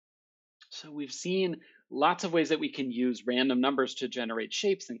So we've seen lots of ways that we can use random numbers to generate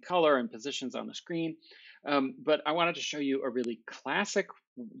shapes and color and positions on the screen. But I wanted to show you a really classic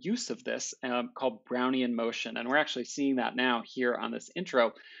use of this called Brownian motion. And we're actually seeing that now here on this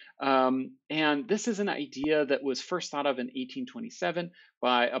intro. And this is an idea that was first thought of in 1827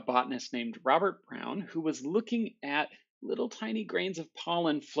 by a botanist named Robert Brown, who was looking at little tiny grains of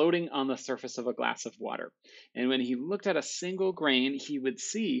pollen floating on the surface of a glass of water. And when he looked at a single grain, he would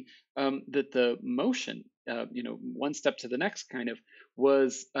see that the motion, one step to the next kind of,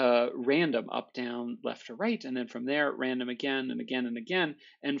 was random, up, down, left to right. And then from there, random again and again and again,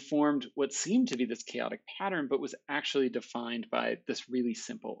 and formed what seemed to be this chaotic pattern, but was actually defined by this really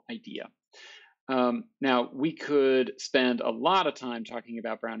simple idea. Now, we could spend a lot of time talking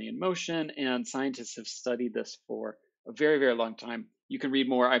about Brownian motion, and scientists have studied this for a very, very long time. You can read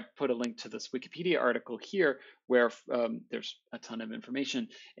more. I put a link to this Wikipedia article here where there's a ton of information.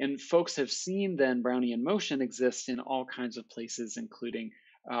 And folks have seen then Brownian motion exist in all kinds of places, including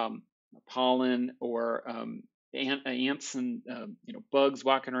pollen or ants and bugs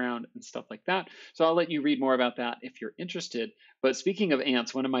walking around and stuff like that. So I'll let you read more about that if you're interested. But speaking of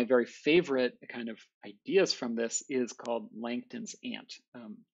ants, one of my very favorite kind of ideas from this is called Langton's ant.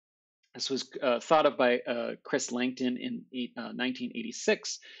 This was thought of by Chris Langton in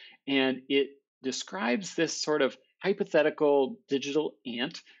 1986, and it describes this sort of hypothetical digital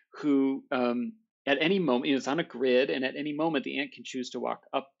ant who, at any moment, it's on a grid, and at any moment, the ant can choose to walk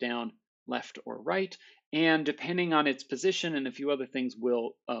up, down, left, or right, and depending on its position and a few other things,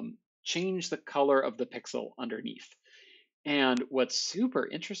 will change the color of the pixel underneath. And what's super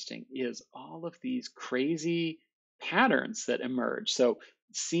interesting is all of these crazy patterns that emerge. So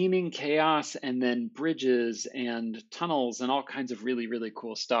seeming chaos and then bridges and tunnels and all kinds of really, really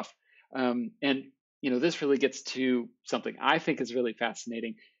cool stuff. And this really gets to something I think is really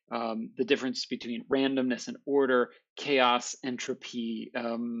fascinating, the difference between randomness and order, chaos, entropy,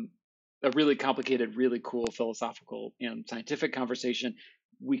 a really complicated, really cool philosophical and scientific conversation.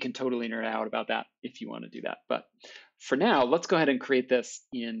 We can totally nerd out about that if you want to do that. But for now, let's go ahead and create this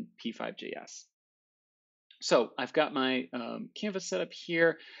in P5JS. So I've got my canvas set up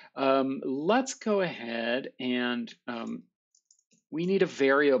here. Let's go ahead and we need a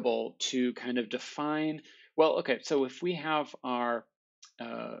variable to kind of define, well, okay, so if we have our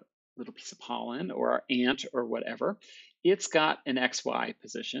little piece of pollen or our ant or whatever, it's got an XY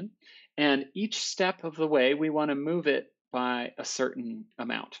position. And each step of the way, we want to move it by a certain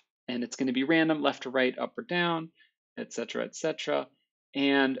amount. And it's going to be random, left to right, up or down, et cetera, et cetera.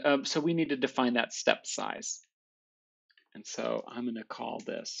 And so we need to define that step size. And so I'm going to call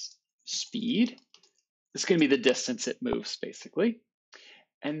this speed. This is going to be the distance it moves, basically.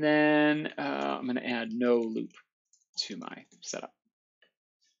 And then I'm going to add no loop to my setup.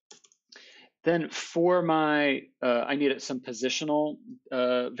 Then for my, I need some positional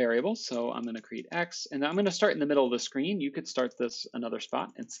variables. So I'm going to create X, and I'm going to start in the middle of the screen. You could start this another spot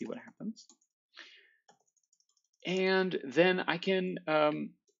and see what happens. And then I can,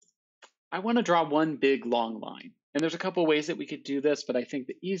 I want to draw one big long line. And there's a couple ways that we could do this, but I think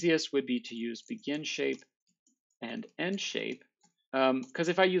the easiest would be to use begin shape and end shape. Because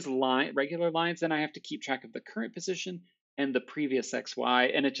if I use regular lines, then I have to keep track of the current position and the previous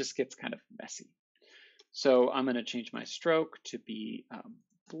XY, and it just gets kind of messy. So I'm going to change my stroke to be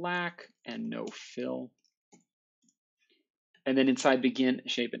black and no fill. And then inside begin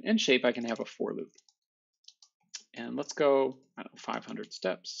shape and end shape, I can have a for loop. And let's go, I don't know, 500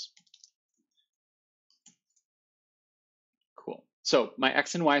 steps. Cool. So my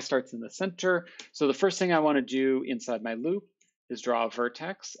X and Y starts in the center. So the first thing I want to do inside my loop is draw a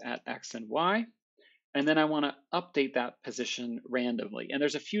vertex at X and Y. And then I want to update that position randomly. And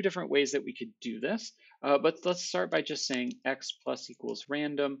there's a few different ways that we could do this. But let's start by just saying X plus equals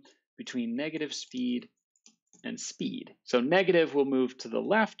random between negative speed and speed. So negative will move to the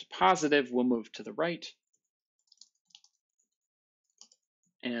left, positive will move to the right.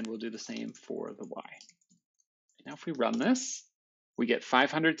 And we'll do the same for the Y. Now if we run this, we get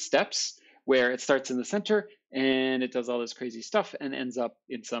 500 steps where it starts in the center and it does all this crazy stuff and ends up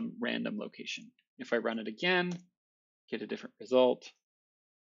in some random location. If I run it again, get a different result,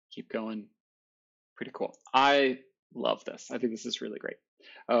 keep going, pretty cool. I love this. I think this is really great.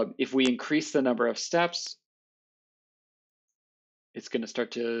 If we increase the number of steps, it's going to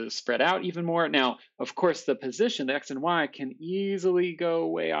start to spread out even more. Now, of course, the position, the X and Y, can easily go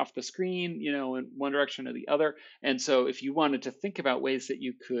way off the screen, in one direction or the other. And so if you wanted to think about ways that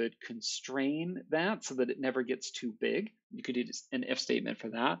you could constrain that so that it never gets too big, you could use an if statement for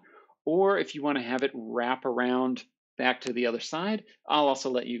that. Or if you want to have it wrap around back to the other side. I'll also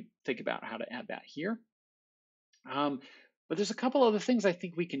let you think about how to add that here. But there's a couple other things I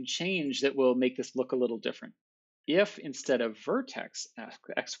think we can change that will make this look a little different. If instead of vertex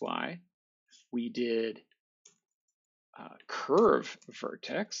xy, we did curve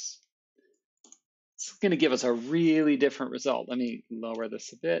vertex, it's going to give us a really different result. Let me lower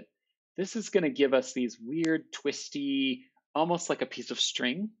this a bit. This is going to give us these weird, twisty, almost like a piece of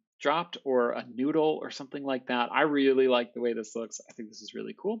string dropped or a noodle or something like that. I really like the way this looks. I think this is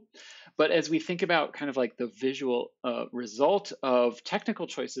really cool. But as we think about kind of like the visual result of technical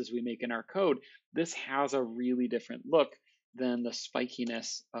choices we make in our code, this has a really different look than the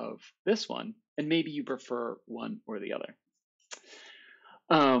spikiness of this one. And maybe you prefer one or the other.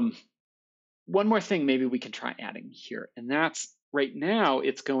 One more thing maybe we can try adding here, and that's right now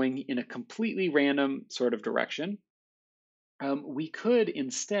it's going in a completely random sort of direction. We could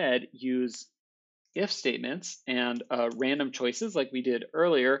instead use if statements and random choices like we did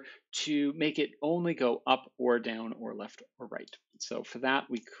earlier to make it only go up or down or left or right. So for that,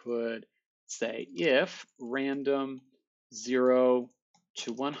 we could say if random 0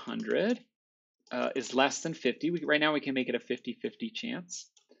 to 100 is less than 50, right now we can make it a 50-50 chance.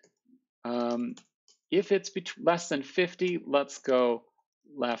 If it's less than 50, let's go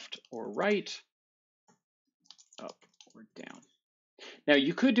left or right, up or down. Now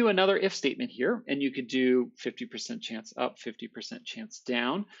you could do another if statement here, and you could do 50% chance up, 50% chance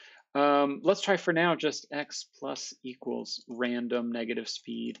down. Let's try for now just x plus equals random negative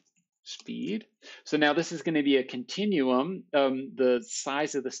speed. So now this is going to be a continuum. The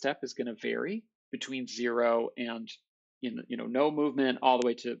size of the step is going to vary between 0 and no movement all the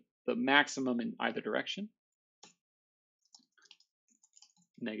way to the maximum in either direction.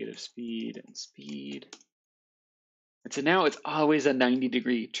 Negative speed and speed. And so now it's always a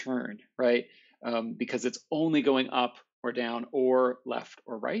 90-degree turn, right? Because it's only going up or down or left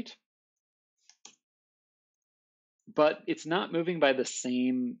or right. But it's not moving by the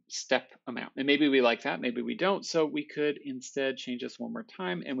same step amount. And maybe we like that, maybe we don't. So we could instead change this one more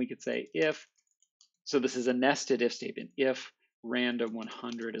time, and we could say if, so this is a nested if statement, if random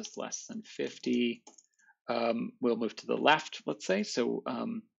 100 is less than 50, we'll move to the left, let's say. So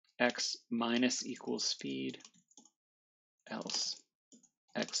x minus equals speed, else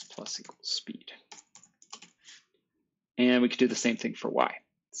x plus equals speed. And we could do the same thing for y.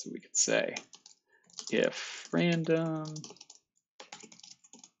 So we could say if random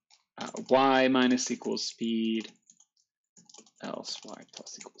y minus equals speed, else y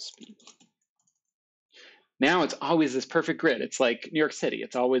plus equals speed. Now it's always this perfect grid. It's like New York City.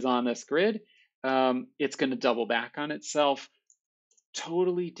 It's always on this grid. It's going to double back on itself.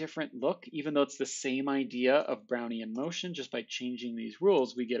 Totally different look, even though it's the same idea of Brownian motion. Just by changing these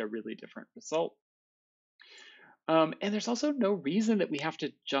rules, we get a really different result. And there's also no reason that we have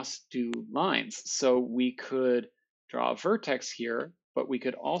to just do lines. So we could draw a vertex here, but we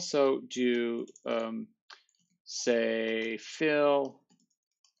could also do, say, fill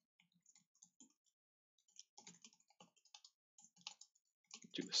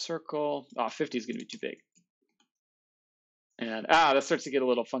do a circle. 50 is going to be too big. And that starts to get a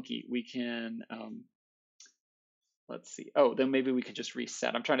little funky. We can, let's see. Oh, then maybe we could just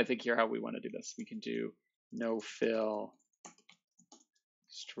reset. I'm trying to think here how we want to do this. We can do no fill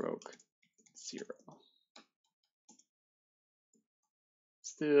stroke 0.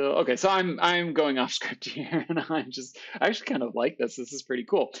 Still okay, so I'm going off script here, and I actually kind of like this. This is pretty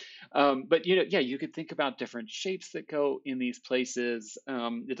cool. But yeah, you could think about different shapes that go in these places.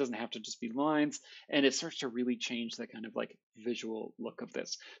 It doesn't have to just be lines, and it starts to really change the kind of like visual look of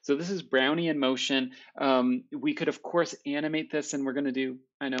this. So this is Brownian motion. We could of course animate this, and we're going to do.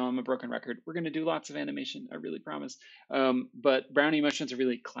 I know I'm a broken record. We're going to do lots of animation. I really promise. But Brownian motion is a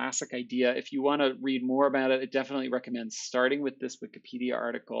really classic idea. If you want to read more about it, I definitely recommend starting with this Wikipedia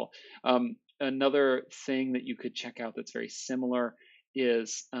article. Another thing that you could check out that's very similar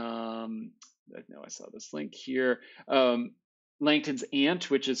is, I know I saw this link here, Langton's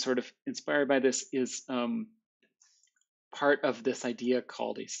ant, which is sort of inspired by this, is part of this idea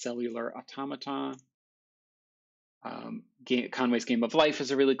called a cellular automaton. Conway's Game of Life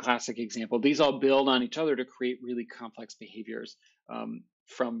is a really classic example. These all build on each other to create really complex behaviors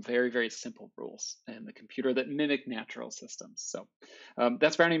from very, very simple rules in the computer that mimic natural systems. So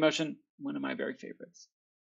that's Brownian motion, one of my very favorites.